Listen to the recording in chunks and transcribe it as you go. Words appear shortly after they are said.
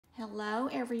Hello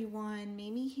everyone,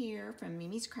 Mimi here from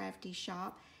Mimi's Crafty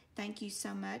Shop. Thank you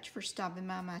so much for stopping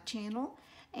by my channel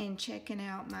and checking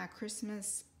out my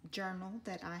Christmas journal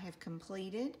that I have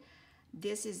completed.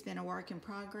 This has been a work in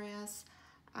progress.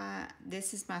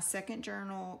 This is my second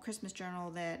journal, Christmas journal,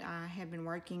 that I have been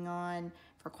working on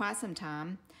for quite some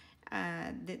time.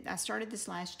 I started this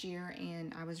last year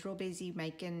and I was real busy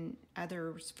making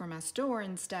others for my store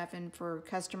and stuff and for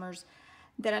customers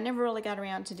that I never really got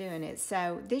around to doing it.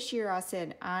 So this year I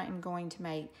said I am going to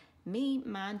make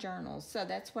my journals. So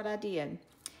that's what I did.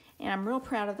 And I'm real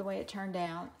proud of the way it turned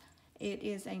out. It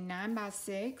is a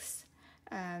 9x6.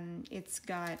 It's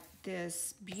got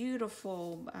this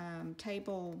beautiful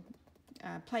table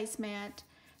placemat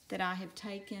that I have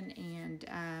taken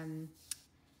and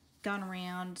gone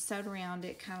around, sewed around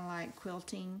it, kind of like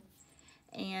quilting.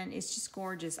 And it's just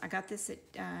gorgeous. I got this at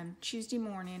Tuesday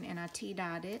morning and I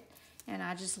tea-dyed it. And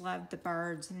I just loved the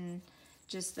birds and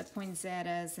just the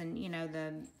poinsettias and, you know,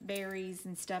 the berries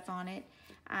and stuff on it.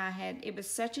 It was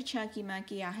such a chunky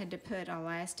monkey, I had to put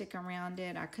elastic around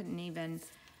it. I couldn't even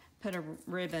put a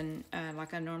ribbon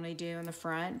like I normally do in the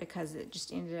front because it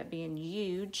just ended up being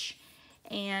huge.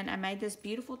 And I made this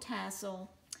beautiful tassel.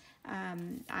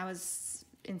 I was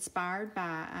inspired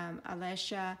by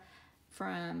Alessia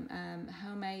from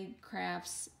Homemade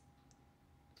Crafts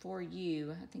For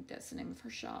You. I think that's the name of her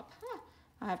shop.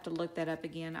 I have to look that up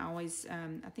again. I always,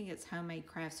 I think it's Homemade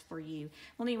Crafts For You.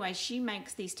 Well, anyway, she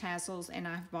makes these tassels and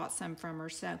I've bought some from her.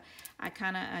 So I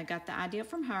kind of got the idea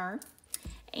from her.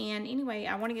 And anyway,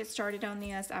 I want to get started on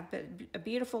this. I put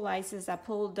beautiful laces. I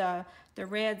pulled the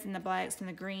reds and the blacks and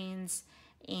the greens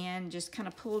and just kind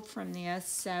of pulled from this.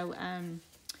 So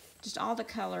just all the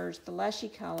colors, the lushy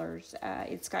colors.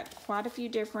 It's got quite a few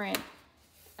different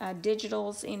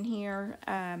digitals in here,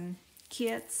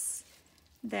 kits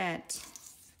that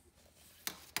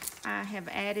I have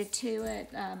added to it.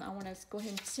 I want to go ahead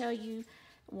and tell you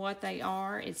what they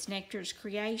are. It's Nectors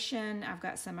Creation. I've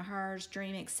got some of hers,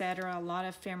 Dream, etc. A lot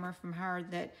of ephemera from her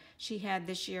that she had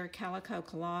this year, Calico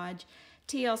Collage.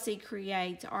 TLC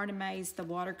Creates, Artymaze, the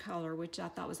watercolor, which I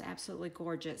thought was absolutely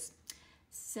gorgeous.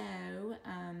 So,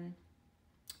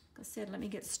 like I said, let me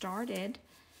get started.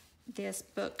 This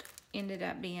book ended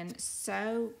up being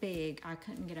so big, I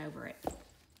couldn't get over it. Let's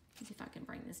see if I can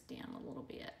bring this down a little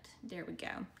bit. There we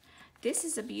go. This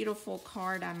is a beautiful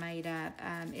card I made up.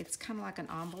 It's kind of like an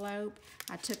envelope.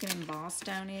 I took it embossed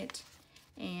on it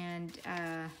and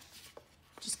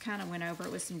just kind of went over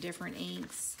it with some different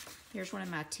inks. Here's one of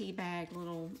my tea bag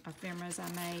little ephemeras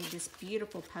I made. This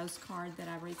beautiful postcard that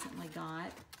I recently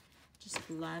got. Just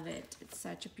love it. It's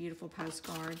such a beautiful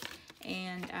postcard.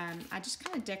 And I just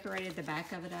kind of decorated the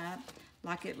back of it up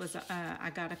like it was,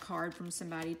 I got a card from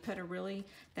somebody,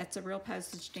 that's a real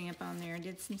postage stamp on there,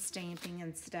 did some stamping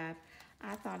and stuff.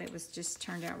 I thought it was just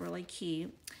turned out really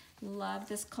cute. Love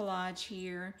this collage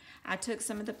here. I took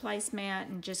some of the placemat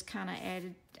and just kind of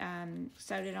added,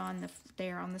 sewed it on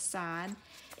there on the side.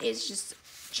 It's just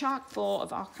chock full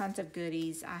of all kinds of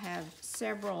goodies. I have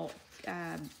several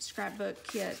scrapbook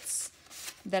kits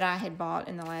that I had bought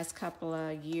in the last couple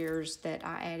of years that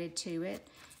I added to it.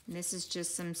 And this is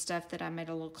just some stuff that I made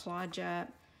a little collage up.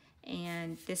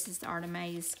 And this is the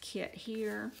Artymaze kit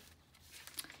here.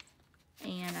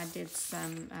 And I did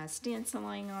some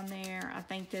stenciling on there. I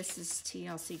think this is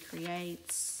TLC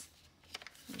Creates.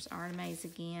 There's Artymaze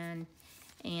again.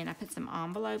 And I put some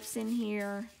envelopes in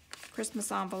here,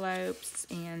 Christmas envelopes.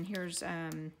 And here's,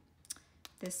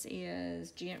 this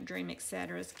is Dream,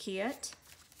 Etc's kit.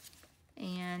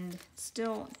 And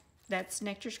still, that's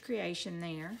Nectors Creation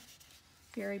there.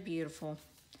 Very beautiful.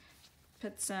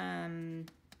 Put some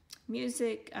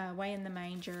music, Way in the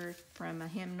Manger, from a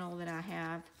hymnal that I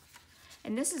have.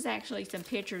 And this is actually some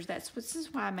pictures. This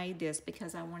is why I made this,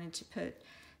 because I wanted to put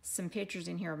some pictures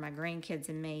in here of my grandkids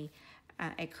and me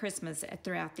at Christmas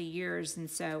throughout the years. And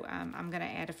so I'm going to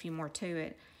add a few more to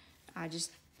it. I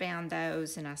just found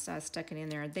those and I stuck it in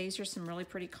there. These are some really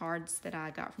pretty cards that I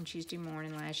got from Tuesday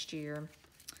morning last year.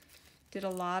 Did a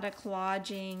lot of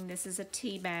collaging. This is a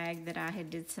tea bag that I had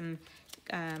did some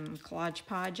collage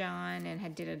podge on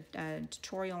and did a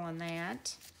tutorial on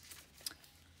that.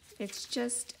 It's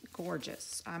just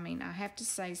gorgeous. I mean, I have to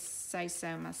say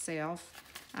so myself.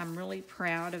 I'm really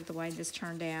proud of the way this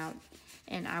turned out,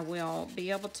 and I will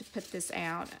be able to put this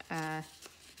out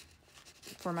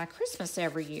for my Christmas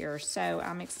every year, so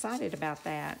I'm excited about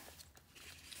that.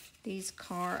 These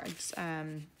cards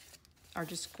are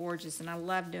just gorgeous, and I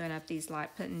love doing up these,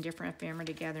 like putting different ephemera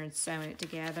together and sewing it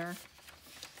together.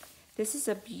 This is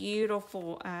a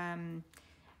beautiful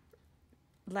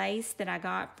lace that I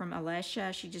got from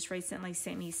Alessia. She just recently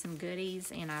sent me some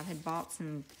goodies, and I had bought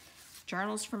some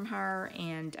journals from her,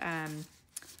 and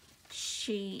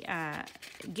she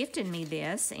gifted me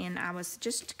this, and I was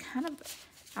just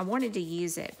I wanted to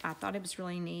use it. I thought it was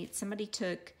really neat. Somebody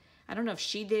took, I don't know if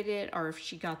she did it or if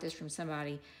she got this from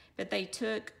somebody, but they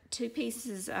took 2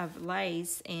 pieces of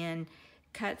lace and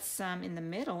cut some in the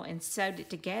middle and sewed it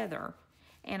together.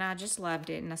 And I just loved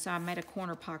it, and so I made a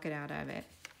corner pocket out of it.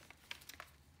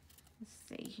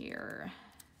 Let's see here.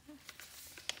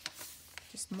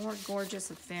 Just more gorgeous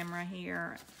ephemera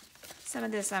here. Some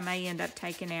of this I may end up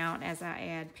taking out as I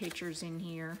add pictures in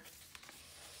here.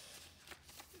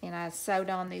 And I sewed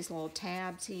on these little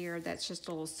tabs here. That's just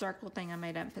a little circle thing I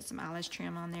made up and put some eyelash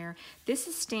trim on there. This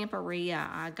is Stamperia.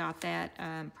 I got that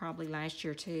probably last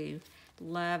year too.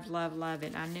 Love, love, love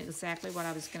it. I knew exactly what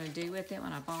I was going to do with it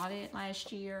when I bought it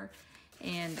last year.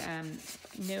 And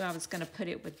knew I was going to put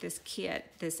it with this kit,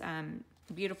 this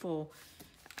beautiful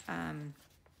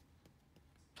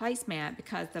placemat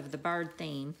because of the bird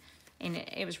theme. And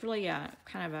it was really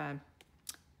kind of a,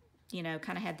 you know,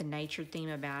 kind of had the nature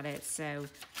theme about it. So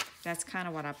that's kind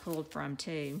of what I pulled from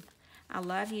too. I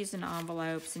love using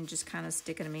envelopes and just kind of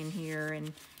sticking them in here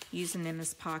and using them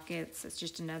as pockets. It's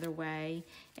just another way.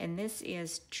 And this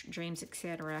is Dreams,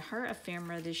 Etc. Her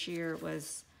ephemera this year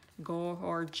was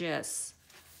gorgeous.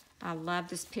 I love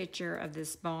this picture of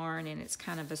this barn, and it's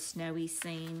kind of a snowy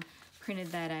scene. Printed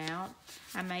that out.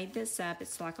 I made this up.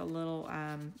 It's like a little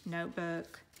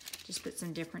notebook. Just put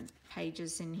some different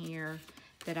pages in here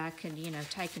that I could, you know,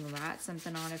 take and write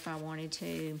something on if I wanted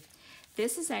to.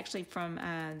 This is actually from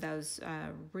those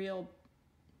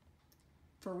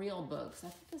for real books. I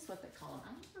think that's what they call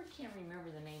them. I can't remember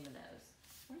the name of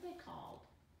those. What are they called?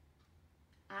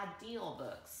 Ideal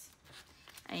books.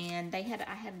 And I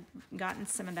had gotten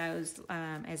some of those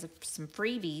as some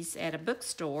freebies at a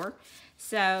bookstore.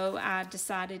 So I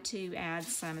decided to add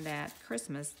some of that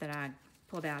Christmas that I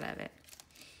pulled out of it.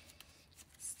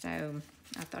 So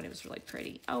I thought it was really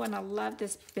pretty. Oh, and I love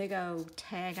this big old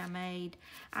tag I made.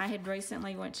 I had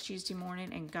recently went to Tuesday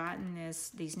morning and gotten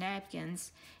these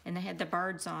napkins, and they had the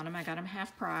birds on them. I got them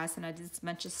half price, and I did a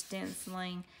bunch of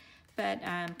stenciling. But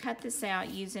cut this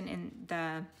out using in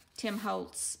the Tim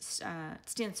Holtz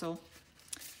stencil.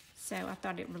 So I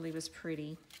thought it really was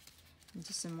pretty. And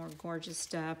just some more gorgeous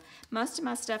stuff. Most of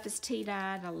my stuff is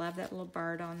tea-dyed. I love that little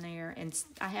bird on there. And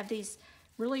I have these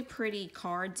really pretty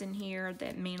cards in here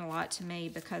that mean a lot to me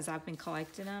because I've been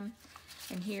collecting them.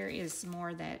 And here is more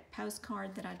of that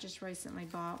postcard that I just recently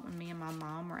bought when me and my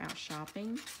mom were out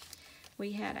shopping.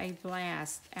 We had a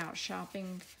blast out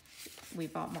shopping. We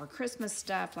bought more Christmas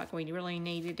stuff like we really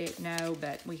needed it, no,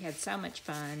 but we had so much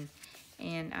fun.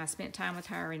 And I spent time with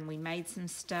her and we made some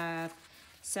stuff.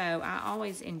 So I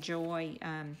always enjoy,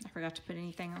 I forgot to put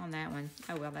anything on that one.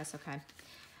 Oh, well, that's okay.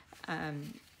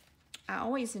 I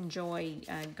always enjoy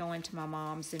going to my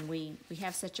mom's, and we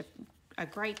have such a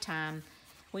great time.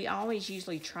 We always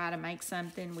usually try to make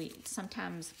something.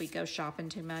 Sometimes we go shopping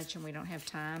too much and we don't have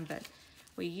time, but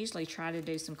we usually try to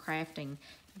do some crafting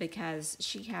because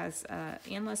she has an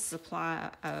endless supply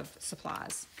of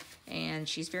supplies, and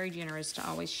she's very generous to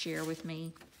always share with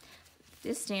me.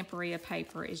 This Stamperia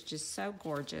paper is just so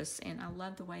gorgeous, and I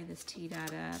love the way this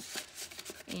tea-dyed up.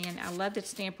 And I love the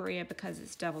Stamperia because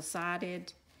it's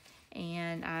double-sided.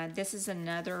 And this is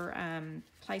another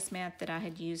placemat that I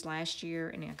had used last year,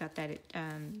 and I got that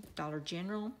at Dollar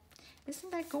General.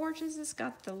 Isn't that gorgeous? It's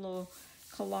got the little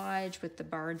collage with the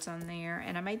birds on there.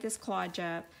 And I made this collage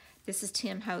up. This is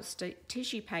Tim Holtz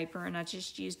tissue paper, and I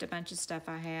just used a bunch of stuff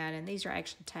I had. And these are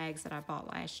actually tags that I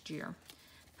bought last year.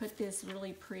 Put this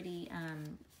really pretty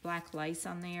black lace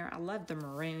on there. I love the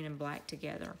maroon and black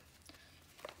together.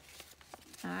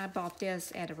 I bought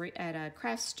this at a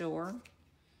craft store.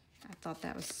 I thought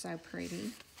that was so pretty.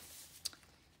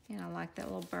 And I like that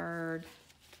little bird.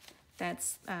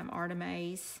 That's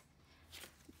Artymaze.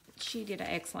 She did an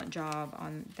excellent job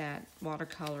on that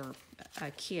watercolor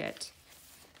kit.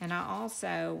 And I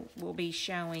also will be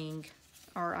showing,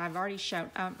 or I've already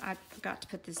shown, I forgot to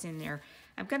put this in there.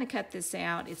 I'm going to cut this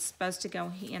out. It's supposed to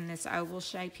go in this oval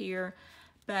shape here,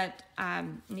 but I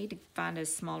need to find a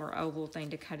smaller oval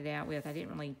thing to cut it out with. I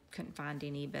couldn't find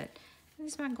any, but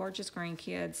these are my gorgeous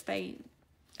grandkids. They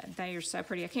are so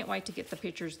pretty. I can't wait to get the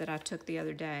pictures that I took the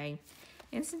other day.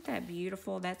 Isn't that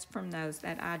beautiful? That's from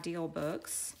that Ideal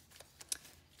books.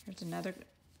 Here's another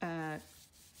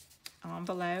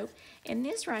envelope. And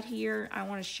this right here, I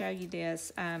want to show you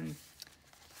this. I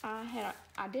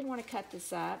didn't want to cut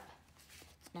this up.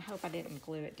 And I hope I didn't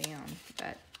glue it down,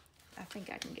 but I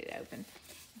think I can get it open.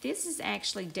 This is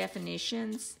actually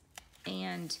definitions,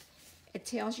 and it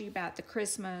tells you about the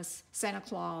Christmas, Santa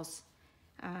Claus,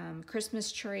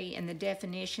 Christmas tree, and the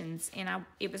definitions. And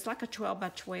it was like a 12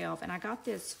 by 12, and I got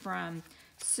this from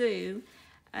Sue,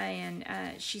 and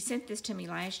she sent this to me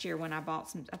last year when I bought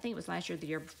some, I think it was last year or the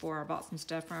year before, I bought some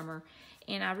stuff from her.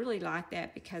 And I really like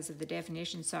that because of the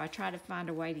definition, so I try to find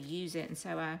a way to use it. And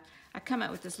so I come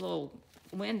up with this little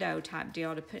window type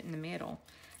deal to put in the middle.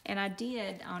 And I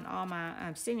did, on all my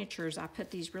signatures, I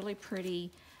put these really pretty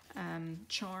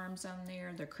charms on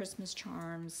there. They're Christmas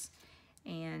charms.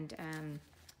 And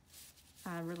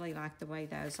I really like the way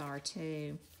those are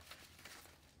too.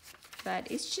 But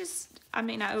it's just, I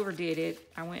mean, I overdid it.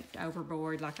 I went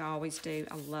overboard like I always do.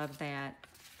 I love that.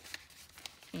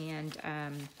 And,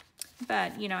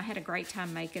 but, you know, I had a great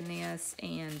time making this,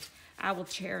 and I will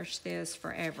cherish this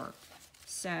forever.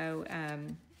 So,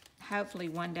 hopefully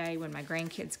one day when my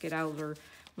grandkids get older,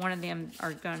 one of them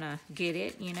are gonna get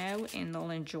it, you know, and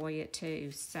they'll enjoy it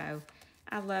too. So,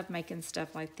 I love making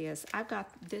stuff like this. I've got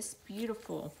this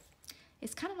beautiful,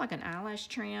 it's kind of like an eyelash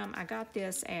trim. I got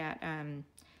this at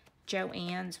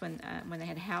Joann's when they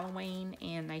had Halloween,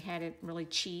 and they had it really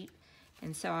cheap.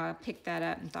 And so I picked that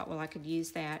up and thought, well, I could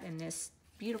use that. And this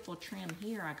beautiful trim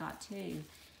here I got too.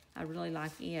 I really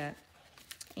like it.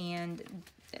 And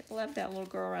I love that little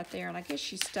girl right there. And I guess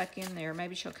she's stuck in there.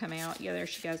 Maybe she'll come out. Yeah, there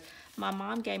she goes. My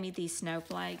mom gave me these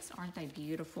snowflakes. Aren't they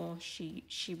beautiful? She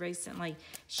recently,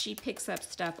 she picks up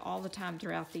stuff all the time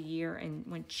throughout the year. And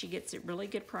when she gets it really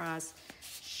good price,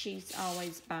 she's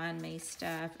always buying me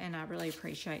stuff. And I really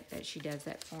appreciate that she does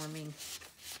that for me.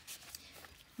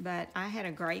 But I had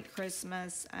a great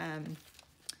Christmas. I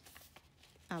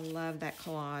love that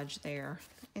collage there.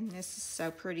 And this is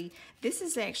so pretty. This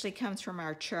is actually comes from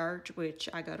our church, which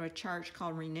I go to a church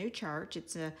called Renew Church.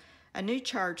 It's a new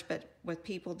church, but with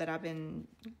people that I've been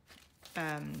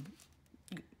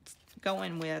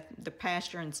going with, the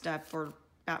pastor and stuff, for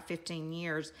about 15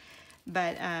 years.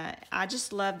 But I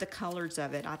just love the colors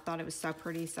of it. I thought it was so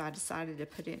pretty, so I decided to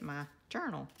put it in my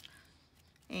journal.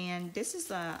 And this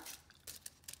is a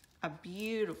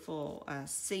beautiful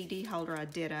CD holder I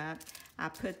did up. I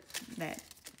put that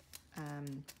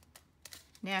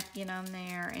napkin on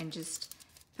there and just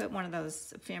put one of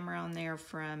those ephemera on there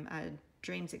from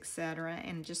Dreams, etc.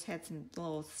 And just had some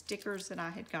little stickers that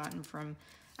I had gotten from,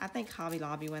 I think, Hobby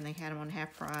Lobby when they had them on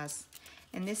half price.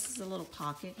 And this is a little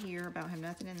pocket here. About have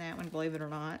nothing in that one, believe it or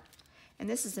not. And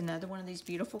this is another one of these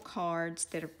beautiful cards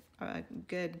that a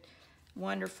good,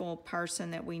 wonderful person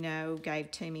that we know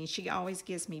gave to me. She always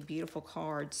gives me beautiful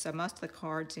cards, so most of the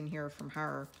cards in here are from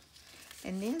her.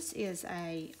 And this is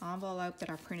a envelope that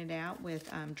I printed out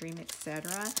with Dream,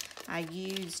 etc. I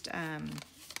used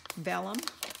vellum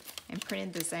and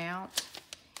printed this out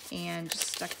and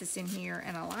just stuck this in here.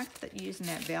 And I like using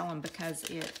that vellum because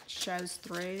it shows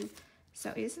through.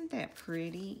 So isn't that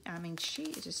pretty? I mean,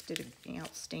 she just did an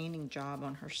outstanding job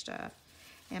on her stuff.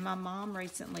 And my mom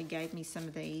recently gave me some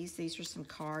of these. These are some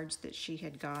cards that she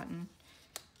had gotten.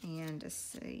 And let's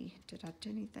see, did I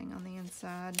do anything on the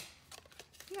inside?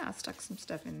 Yeah, I stuck some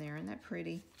stuff in there. Isn't that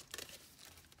pretty?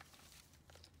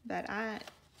 But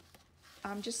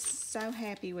I'm just so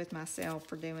happy with myself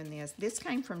for doing this. This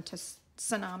came from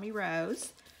Tsunami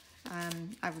Rose.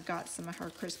 I've got some of her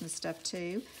Christmas stuff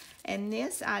too. And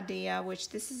this idea, which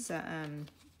this is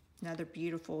another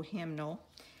beautiful hymnal.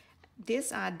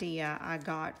 This idea I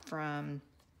got from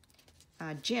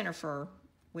Jennifer,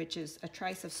 which is A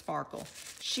Trace of Sparkle.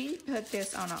 She put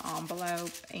this on an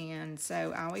envelope, and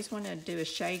so I always wanted to do a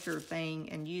shaker thing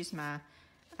and use my,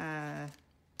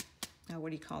 what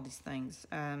do you call these things?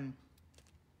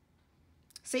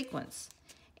 Sequins.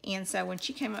 And so when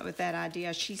she came up with that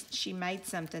idea, she made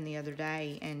something the other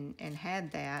day and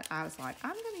had that. I was like,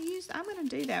 I'm gonna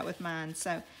do that with mine.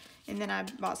 So, and then I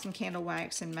bought some candle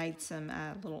wax and made some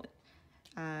little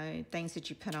things that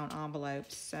you put on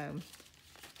envelopes. So,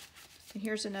 and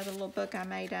here's another little book I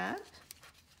made up.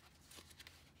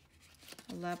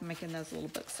 I love making those little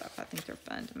books up. I think they're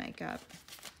fun to make up.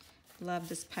 Love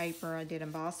this paper. I did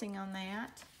embossing on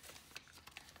that.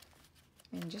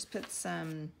 And just put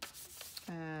some,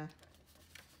 oh,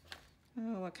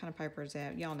 what kind of paper is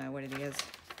that? Y'all know what it is.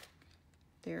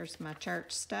 There's my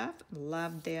church stuff.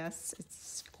 Love this.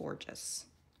 It's gorgeous.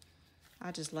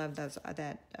 I just love those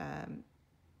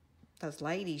those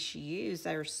ladies she used.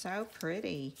 They were so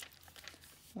pretty.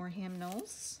 More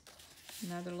hymnals.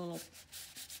 Another little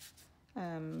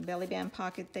belly band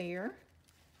pocket there.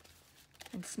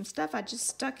 And some stuff I just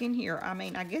stuck in here. I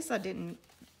mean, I guess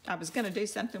I was going to do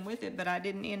something with it, but I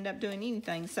didn't end up doing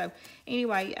anything. So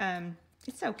anyway,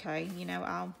 it's okay. You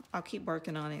know, I'll keep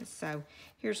working on it. So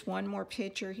here's one more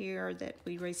picture here that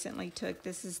we recently took.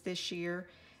 This is this year.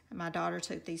 My daughter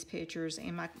took these pictures,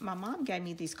 and my mom gave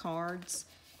me these cards,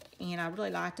 and I really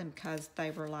liked them because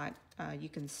they were like, you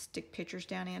can stick pictures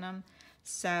down in them.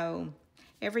 So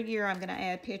every year I'm going to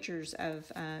add pictures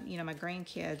of, you know, my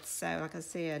grandkids. So like I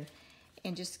said,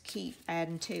 and just keep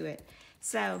adding to it.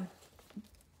 So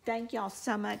thank y'all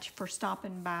so much for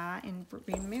stopping by. And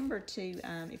remember to,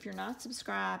 if you're not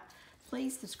subscribed,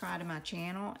 please subscribe to my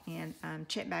channel and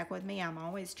check back with me. I'm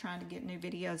always trying to get new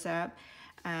videos up.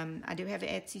 I do have an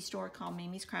Etsy store called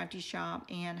Mimi's Crafty Shop,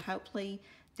 and hopefully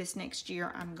this next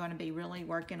year I'm going to be really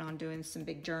working on doing some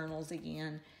big journals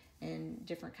again and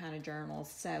different kind of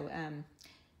journals. So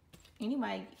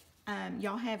anyway,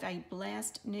 y'all have a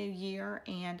blessed new year,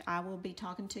 and I will be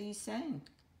talking to you soon.